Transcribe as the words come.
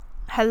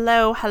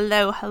Hello,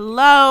 hello,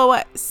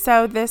 hello.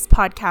 So this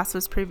podcast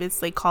was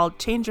previously called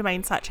Change Your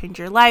Mindset, Change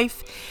Your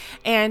Life,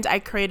 and I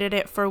created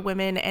it for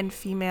women and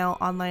female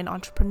online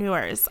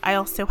entrepreneurs. I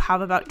also have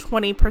about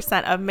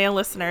 20% of male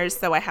listeners,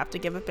 so I have to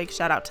give a big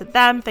shout out to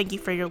them. Thank you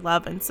for your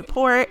love and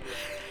support.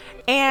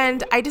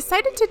 And I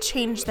decided to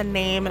change the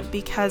name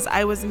because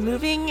I was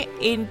moving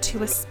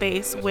into a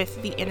space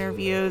with the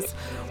interviews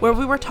where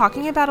we were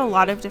talking about a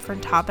lot of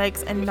different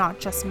topics and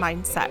not just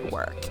mindset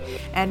work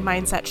and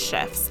mindset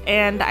shifts.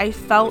 And I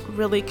felt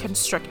really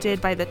constricted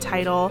by the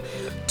title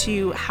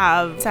to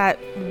have set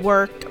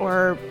work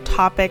or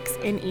topics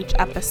in each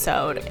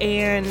episode.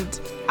 And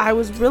I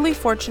was really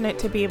fortunate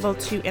to be able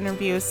to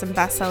interview some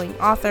best-selling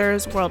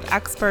authors, world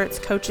experts,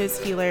 coaches,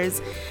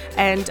 healers,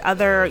 and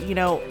other,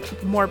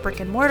 more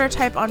brick and mortar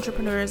type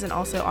entrepreneurs and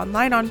also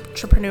online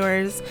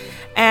entrepreneurs.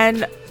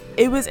 And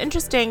it was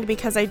interesting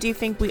because I do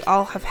think we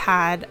all have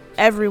had,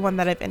 everyone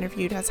that I've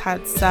interviewed has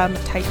had some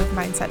type of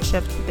mindset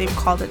shift. They've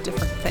called it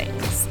different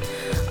things.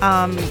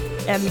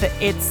 And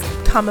it's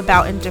come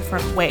about in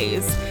different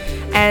ways.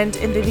 And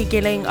in the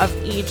beginning of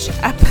each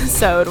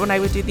episode, when I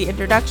would do the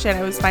introduction,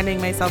 I was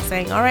finding myself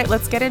saying, all right,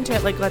 let's get into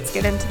it. Let's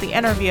get into the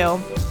interview.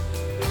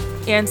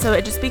 And so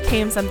it just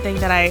became something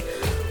that I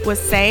was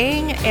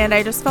saying, and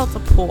I just felt a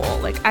pull.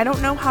 I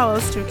don't know how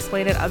else to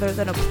explain it other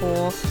than a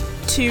pull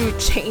to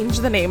change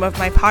the name of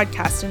my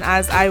podcast. And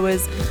as I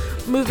was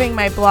moving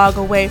my blog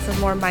away from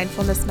more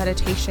mindfulness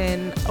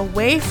meditation,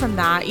 away from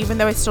that, even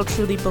though I still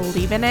truly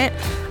believe in it,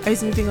 I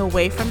was moving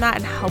away from that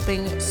and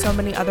helping so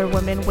many other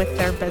women with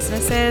their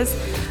businesses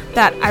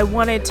that I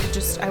wanted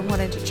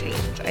to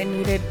change. I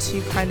needed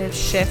to kind of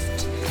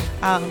shift,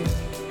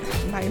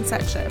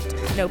 mindset shift,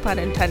 no pun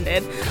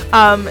intended,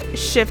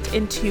 shift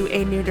into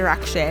a new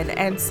direction.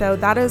 And so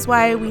that is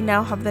why we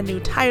now have the new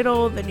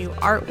title, the new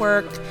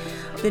artwork,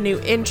 the new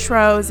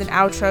intros and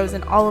outros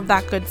and all of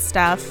that good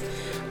stuff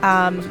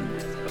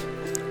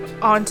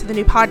onto the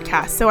new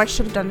podcast. So I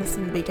should have done this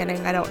in the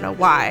beginning. I don't know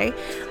why.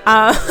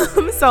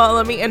 So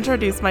let me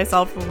introduce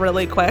myself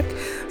really quick.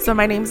 So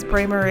my name's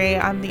Bray Marie.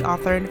 I'm the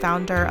author and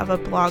founder of a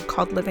blog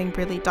called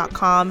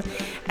livingbreely.com,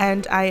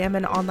 and I am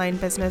an online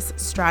business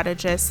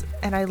strategist,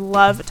 and I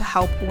love to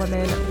help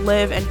women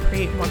live and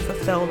create more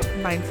fulfilled,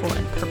 mindful,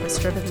 and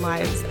purpose-driven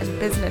lives and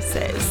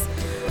businesses.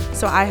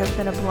 So I have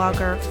been a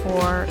blogger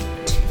for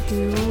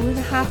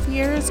 2.5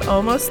 years,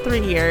 almost 3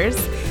 years,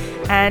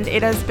 and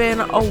it has been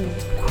a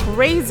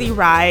crazy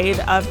ride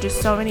of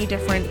just so many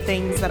different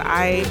things that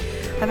I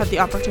have had the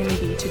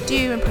opportunity to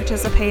do and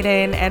participate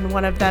in, and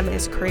one of them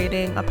is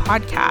creating a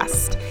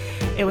podcast.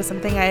 It was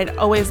something I had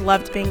always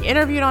loved, being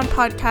interviewed on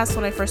podcasts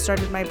when I first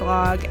started my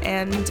blog,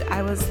 and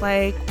I was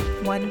like,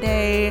 one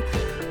day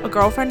a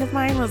girlfriend of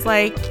mine was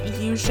like,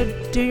 you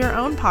should do your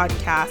own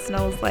podcast, and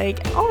I was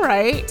like, all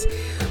right.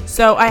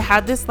 So I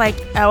had this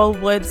Elle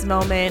Woods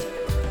moment,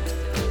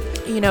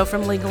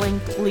 from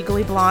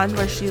Legally Blonde,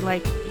 where she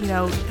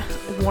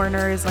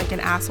Warner is an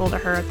asshole to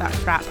her at that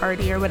frat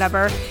party or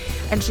whatever,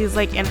 and she's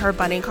in her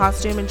bunny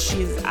costume, and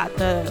she's at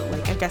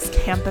the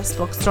campus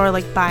bookstore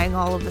buying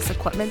all of this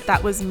equipment.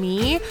 That was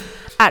me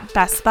at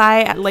Best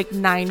Buy at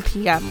 9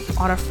 p.m.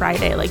 on a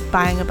Friday,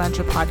 buying a bunch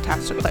of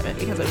podcast equipment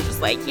because I was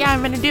just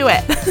I'm gonna do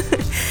it.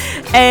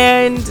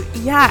 And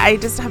yeah, I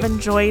just have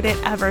enjoyed it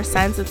ever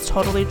since. It's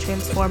totally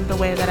transformed the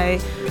way that I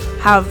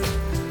have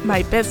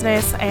my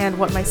business and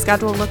what my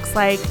schedule looks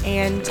like,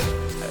 and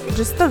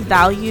just the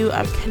value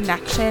of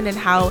connection and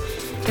how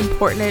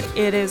important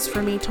it is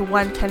for me to,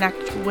 one,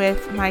 connect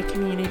with my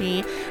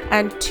community,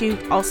 and two,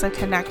 also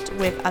connect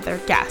with other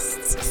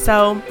guests.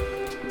 So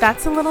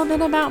that's a little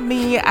bit about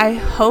me. I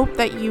hope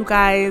that you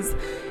guys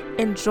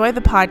enjoy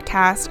the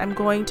podcast. I'm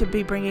going to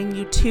be bringing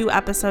you 2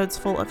 episodes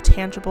full of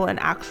tangible and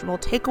actionable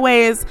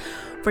takeaways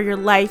for your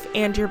life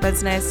and your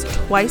business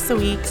twice a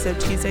week, so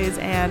Tuesdays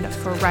and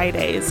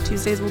Fridays.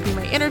 Tuesdays will be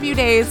my interview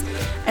days,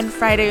 and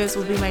Fridays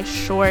will be my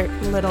short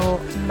little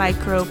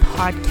micro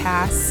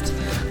podcast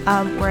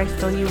where I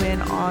fill you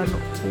in on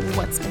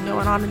what's been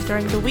going on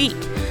during the week.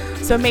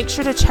 So make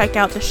sure to check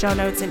out the show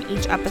notes in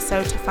each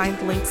episode to find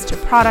links to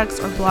products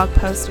or blog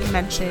posts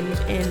mentioned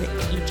in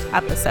each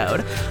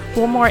episode.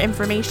 For more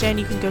information,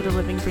 you can go to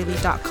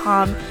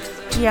livingbreely.com,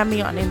 DM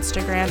me on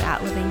Instagram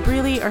at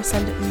livingbreely, or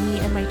send me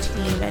and my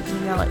team an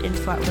email at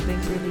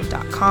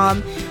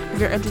info@livingbreely.com. If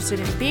you're interested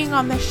in being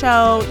on the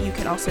show, you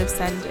can also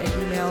send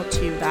an email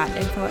to that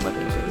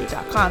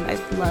info@livingbreely.com.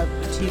 I'd love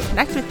to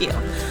connect with you.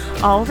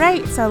 All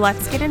right, so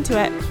let's get into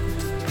it.